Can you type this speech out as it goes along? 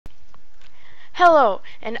Hello,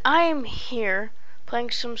 and I am here playing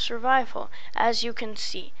some survival, as you can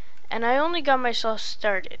see. And I only got myself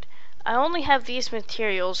started. I only have these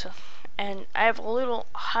materials, and I have a little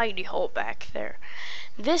hidey hole back there.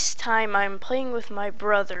 This time I'm playing with my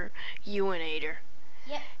brother, anny1408.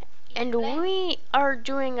 Yep. And we are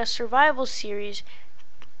doing a survival series,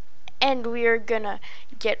 and we are gonna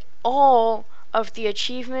get all of the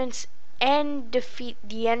achievements and defeat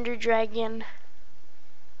the Ender Dragon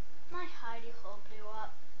My hidey hole blew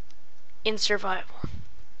up. in survival.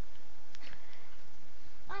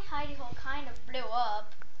 My hidey hole kind of blew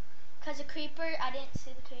up. Because the creeper, I didn't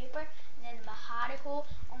see the creeper. And then my hidey hole,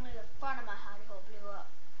 only the front of my hidey hole blew up.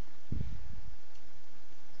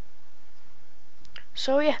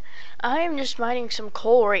 So yeah, I am just mining some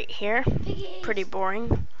coal right here. Piggies. Pretty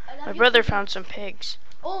boring. My You, brother piggies. found some pigs.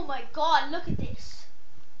 Oh my god, look at this.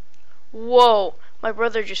 Whoa, my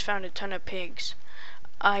brother just found a ton of pigs.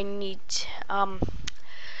 I need,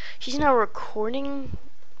 he's not recording,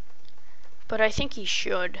 but I think he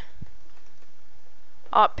should.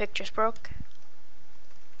 Oh, pick just broke.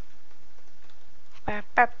 Stay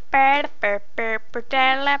here. I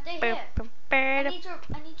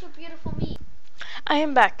need your beautiful meat. I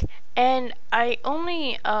am back, and I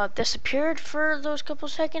only disappeared for those couple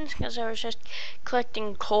seconds because I was just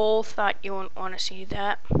collecting coal. Thought you wouldn't want to see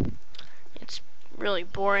that. It's really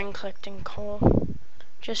boring collecting coal.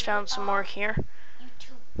 Just found some more here.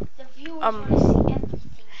 YouTube. The viewers want to see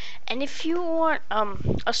everything. And if you want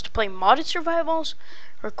us to play modded survivals,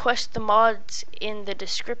 request the mods in the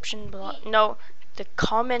description below. No, the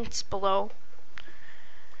comments below.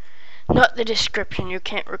 Not the description. You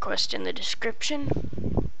can't request in the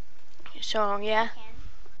description. So yeah.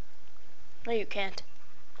 No, you can't.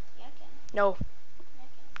 Yeah, I can. No. Yeah, I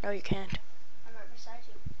can. No, you can't. I'm right beside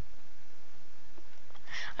you.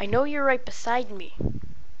 I know you're right beside me.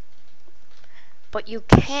 But you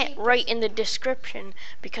can't write in the description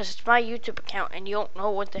because it's my YouTube account and you don't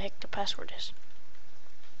know what the heck the password is.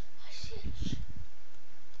 I see it.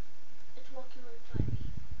 It's walking right by me.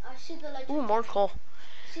 I see the light. Ooh, more coal.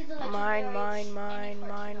 See the light. Mine.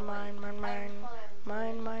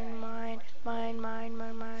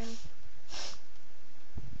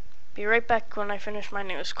 Be right back when I finish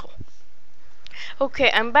mining this coal.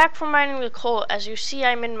 Okay, I'm back from mining the coal. As you see,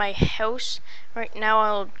 I'm in my house. Right now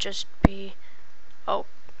I'll just be... Oh,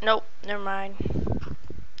 nope, never mind.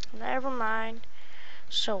 Never mind.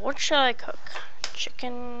 So, what should I cook?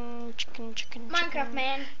 Chicken. Minecraft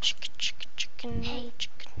man. Chicken. Hey.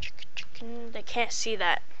 Chicken. They can't see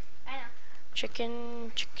that. I know.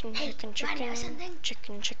 Chicken. Hey,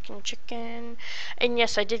 Chicken. And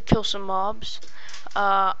yes, I did kill some mobs.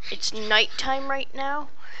 It's nighttime right now.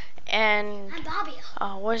 And I'm Bobby.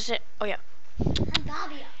 what is it? Oh yeah. I'm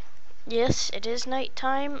Bobby. Yes, it is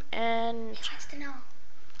nighttime, and He wants to know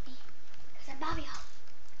me, 'cause I'm Bobby.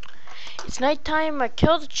 it's nighttime. I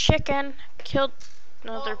killed a chicken, killed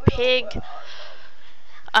another pig.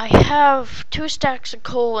 I have 2 stacks of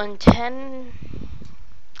coal and 10.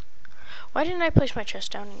 Why didn't I place my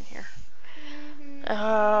chest down in here?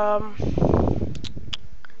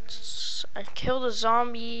 I killed a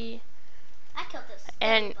zombie. I killed this.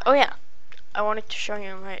 And oh yeah, I wanted to show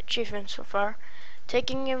you my achievements so far.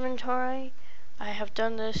 Taking inventory. I have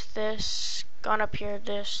done this, gone up here,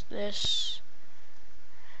 this,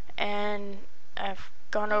 and I've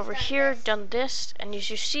gone over here, done this, and as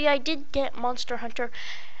you see, I did get Monster Hunter,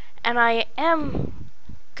 and I am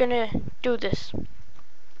gonna do this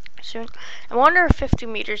soon. I wonder if 50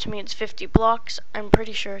 meters means 50 blocks. I'm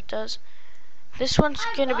pretty sure it does. This one's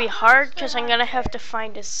gonna be hard because I'm gonna have to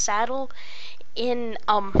find a saddle in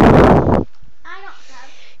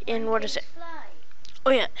what is it? Oh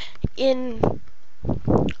yeah, in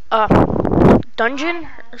dungeon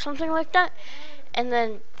or something like that. And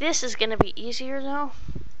then this is gonna be easier though.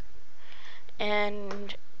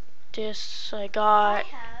 And this I got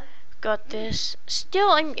this. Still,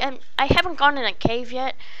 I haven't gone in a cave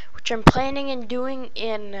yet, which I'm planning on doing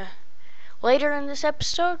in later in this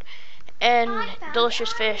episode. And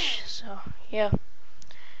delicious fish. So yeah.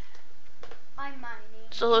 I'm mining.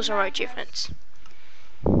 So those are my achievements.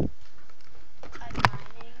 I'm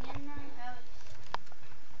mining in my house.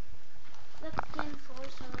 Looking for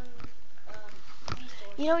some resources.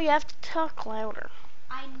 You know, you have to talk louder.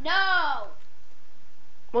 I know.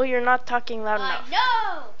 Well, you're not talking loud enough. I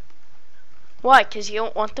know. Why? Because you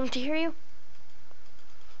don't want them to hear you?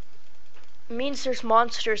 It means there's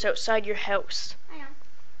monsters outside your house. I know.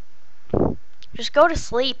 Just go to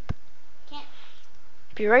sleep. Can't.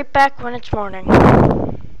 Be right back when it's morning.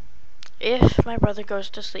 If my brother goes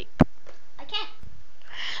to sleep. I can't.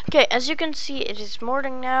 Okay, as you can see, it is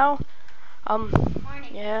morning now.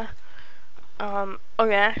 Morning. Yeah. Oh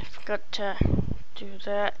yeah, I forgot to do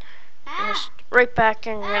that. Just right back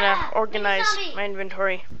and I'm gonna organize my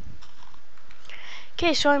inventory.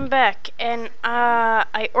 Okay, so I'm back and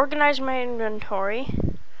I organized my inventory.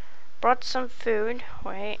 Brought some food.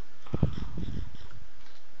 Wait.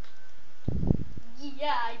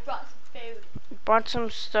 Yeah, I brought some food. Brought some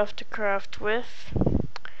stuff to craft with.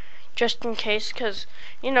 Just in case, because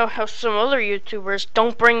you know how some other YouTubers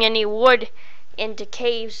don't bring any wood into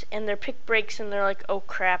caves and their pick breaks and they're like, oh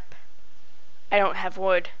crap, I don't have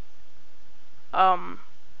wood.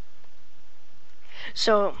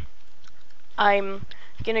 So I'm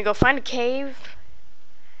gonna go find a cave,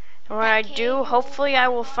 and when I do, hopefully I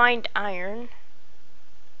will find iron.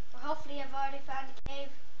 Well, hopefully I've already found a cave.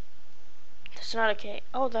 That's not a cave.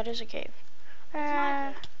 Oh, that is a cave. It's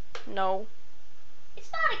my cave. No. It's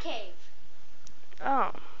not a cave.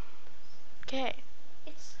 Oh. Okay.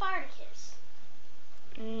 It's Spartacus.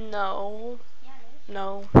 No. Yeah, it is.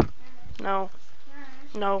 No. Yeah, it is. No. Yeah, it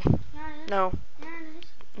is. No. Yeah, it is. No. Yeah, it is.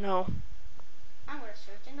 No. I'm gonna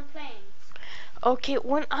search in the plains. Okay,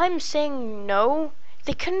 when I'm saying no,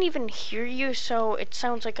 they couldn't even hear you, so it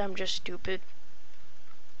sounds like I'm just stupid.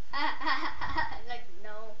 Like,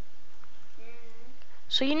 no.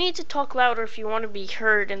 So you need to talk louder if you want to be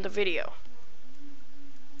heard in the video.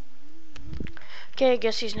 Okay, I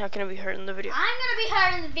guess he's not going to be heard in the video. I'm gonna be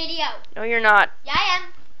heard in the video. No, you're not. Yeah, I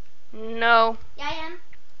am. No. Yeah, I am.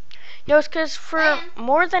 No, it's because for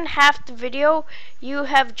more than half the video, you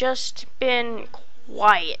have just been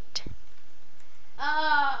quiet.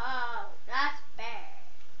 Oh, that's bad.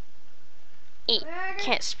 Eat.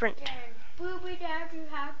 Can't sprint. Booby Daddy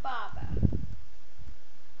had Baba.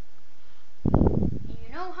 You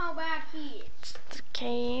know how bad he is. It's the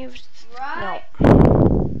caves. Right? No.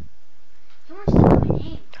 He wants to know my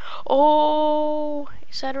name. Oh,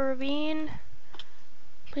 is that a ravine?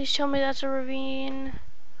 Please tell me that's a ravine.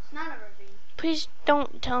 It's not a ravine. Please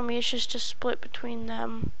don't tell me it's just a split between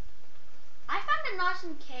them. I found an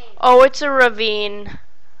awesome cave. Oh, it's a ravine.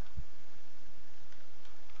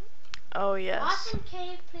 Oh, yes. Awesome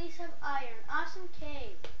cave, please have iron. Awesome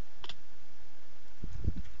cave.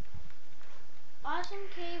 Awesome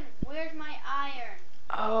cave, where's my iron?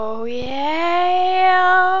 Oh,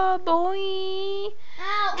 yeah, boy.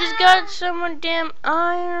 Ow, Just ow. got some damn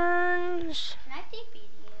irons. Can I TP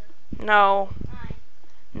you? No. Why?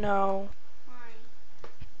 No. Why?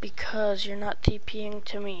 Because you're not TPing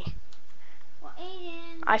to me. Well,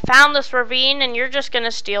 Aiden. I found this ravine and you're just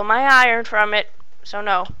gonna steal my iron from it. So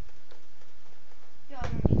no. You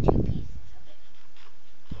only need 2 pieces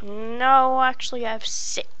of it. No, actually I have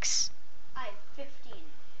 6. I have 15.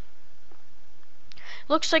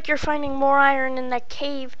 Looks like you're finding more iron in that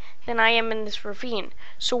cave than I am in this ravine.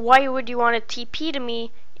 So why would you want to TP to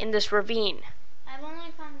me in this ravine? I've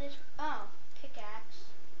only found this. Oh, pickaxe.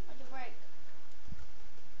 What's the break?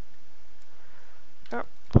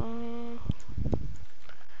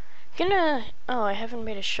 Oh, I haven't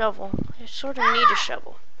made a shovel. I sort of need a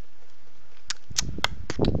shovel.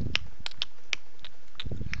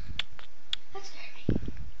 That scared me.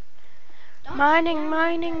 Don't Mining, scare me,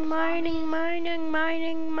 mining, guys. mining, mining,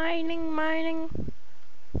 mining, mining, mining.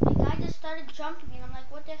 The guy just started jumping and I'm like,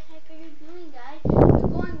 what the heck are you doing, guy? You're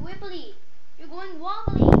going wibbly. You're going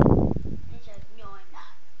wobbly. And he's like, no, I'm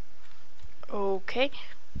not. Okay.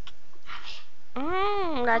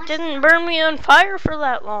 That didn't burn me on fire for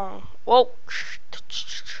that long. Whoa.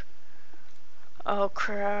 Oh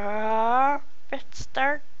crap. It's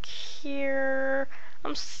dark here.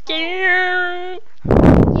 I'm scared.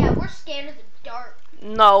 Yeah, we're scared of the dark.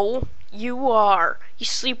 No, you are. You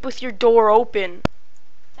sleep with your door open.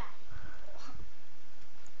 Fat.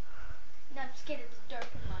 No, I'm scared of the dark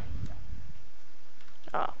in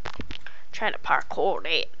Minecraft. Oh, trying to parkour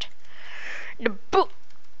that. The boot.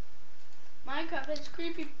 Minecraft has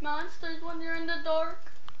creepy monsters when you're in the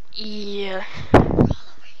dark. Yeah.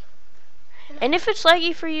 And if it's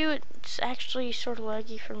laggy for you, it's actually sort of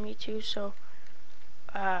laggy for me too, so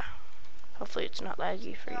hopefully it's not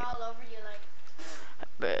laggy for They're you. all over you like.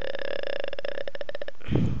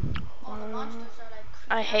 All the monsters are like creepy.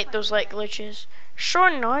 I hate those light glitches. So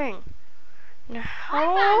annoying. No. I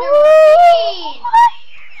found a ravine.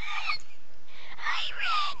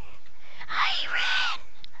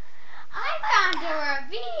 I found a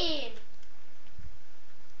ravine.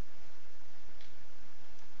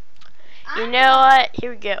 You know what?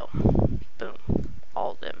 Here we go. Boom.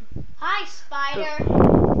 All of them. Hi, Spider.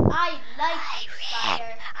 Boom. I like you,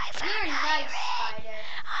 Spider. You're nice, Spider.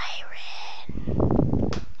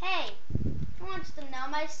 Hey, who wants to know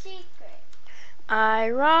my secret?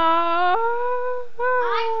 I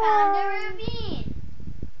found a ravine.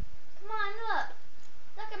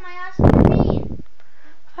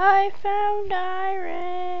 I found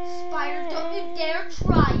iron. Spider, don't you dare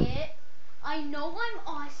try it. I know I'm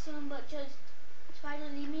awesome, but just, Spider,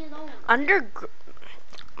 leave me alone.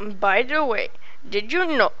 By the way, did you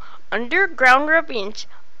know underground ravines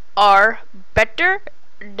are better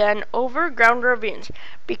than overground ravines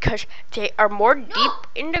because they are more deep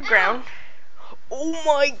in the ground? Oh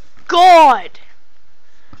my god!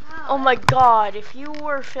 Oh my god, if you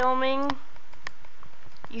were filming,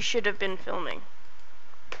 you should have been filming.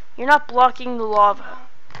 You're not blocking the lava.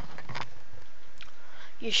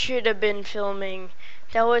 You should have been filming.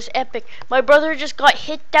 That was epic. My brother just got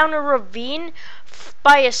hit down a ravine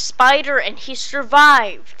by a spider and he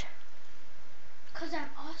survived. Because I'm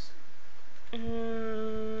awesome.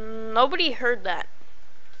 Nobody heard that.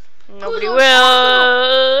 Nobody I'm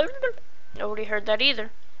will. awesome. Nobody heard that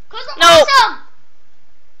either. Because I'm No. awesome.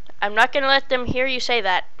 I'm not going to let them hear you say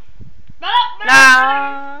that. Nah.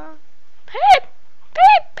 Nah. Beep,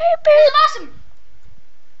 beep, beep, Because beep. I'm awesome.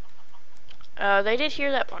 They did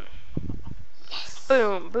hear that one. Yes.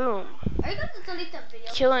 Boom, boom. Are you going to delete that video?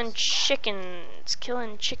 Killing chickens,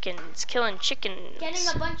 killing chickens, killing chickens. Getting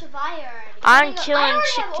a bunch of iron. I'm killing I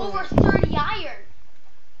chickens. already have over 30 iron.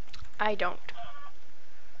 I don't.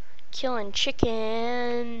 Killing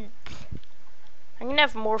chickens. I'm gonna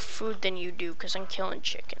have more food than you do because I'm killing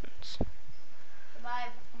chickens. But I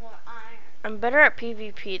have more iron. I'm better at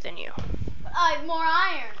PvP than you. But I have more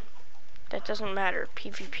iron. That doesn't matter.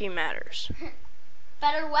 PvP matters.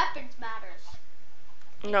 Better weapons matters.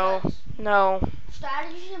 No, no.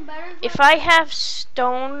 Strategies and better If weapons. I have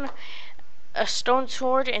a stone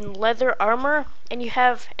sword and leather armor, and you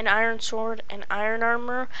have an iron sword and iron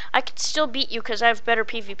armor, I could still beat you because I have better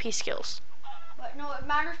PvP skills. But no, it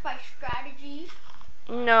matters by strategy.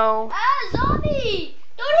 No. Ah, zombie!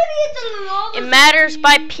 Don't hit me into the lava. It matters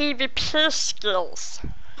by zombie. PvP skills.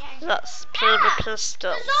 Yes, Ah, PvP there's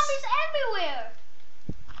skills. zombies everywhere.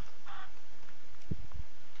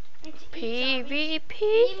 PvP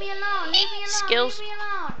Leave me alone. Leave me alone. skills. Leave me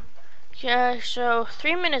alone. Yeah, so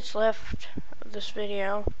 3 minutes left of this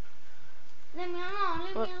video. Leave me alone.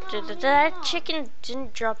 Leave Well, me alone. Leave me that alone. chicken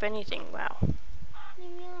didn't drop anything. Wow. Leave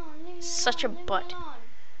me alone. Leave me Such a alone. Leave me butt. alone.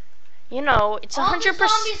 You know, it's All the 100%.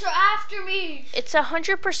 zombies are after me. It's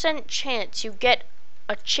 100% chance you get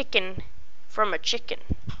a chicken from a chicken.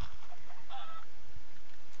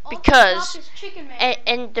 All the Because- top is chicken man.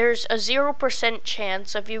 And there's a 0%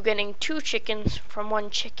 chance of you getting 2 chickens from 1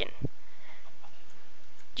 chicken.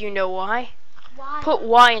 Do you know why? Why? Put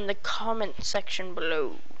why in the comment section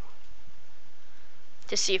below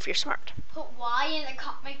to see if you're smart. Put Y in the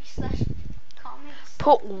comments.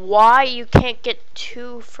 Put why you can't get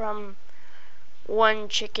 2 from 1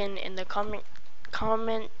 chicken in the comment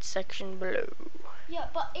section below. Yeah,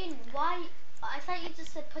 but in Y, I thought you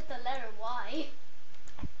just said put the letter Y.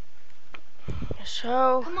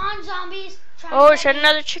 So, Come on, zombies. Try oh, and it's get me.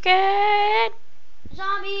 another chicken.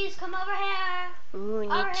 Zombies, come over here. Ooh,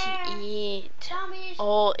 need Over to here. eat. Zombies.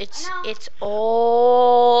 Oh, I know. it's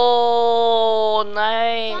all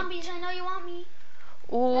night. Zombies, I know you want me.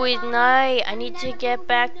 Ooh, it's night. I need to get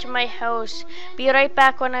back to my house. Be right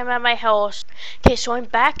back when I'm at my house. Okay, so I'm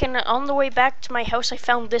back, and on the way back to my house, I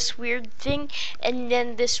found this weird thing, and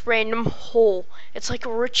then this random hole. It's like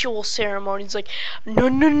a ritual ceremony. It's like, no,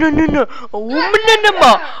 no, no, no, no. You're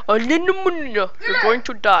going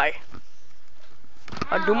to die.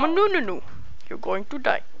 No. You're going to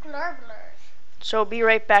die. Blur. So be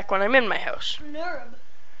right back when I'm in my house. Blurb.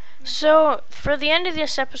 So, for the end of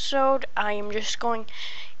this episode, I am just going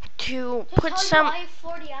to put some... I have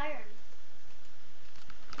 40 iron.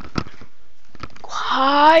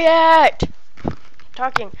 Quiet!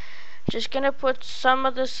 Talking. Just gonna put some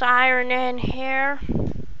of this iron in here.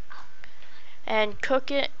 And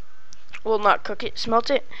cook it. Well, not cook it, smelt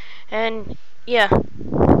it. And, yeah.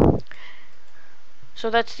 So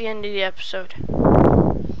that's the end of the episode.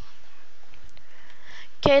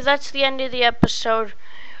 Okay, that's the end of the episode.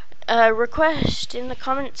 Request in the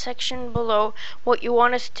comment section below what you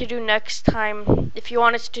want us to do next time. If you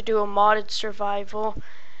want us to do a modded survival,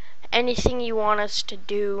 anything you want us to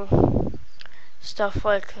do, stuff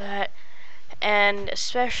like that, and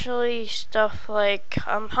especially stuff like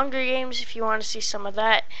Hunger Games if you want to see some of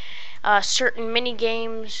that, certain mini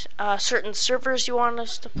games, certain servers you want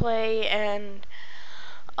us to play, and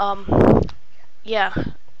yeah.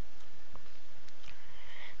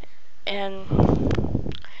 And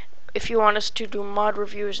if you want us to do mod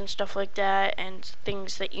reviews and stuff like that, and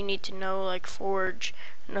things that you need to know, like Forge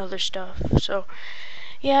and other stuff. So,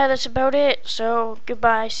 yeah, that's about it. So,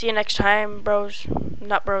 goodbye. See you next time, bros.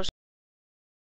 Not bros.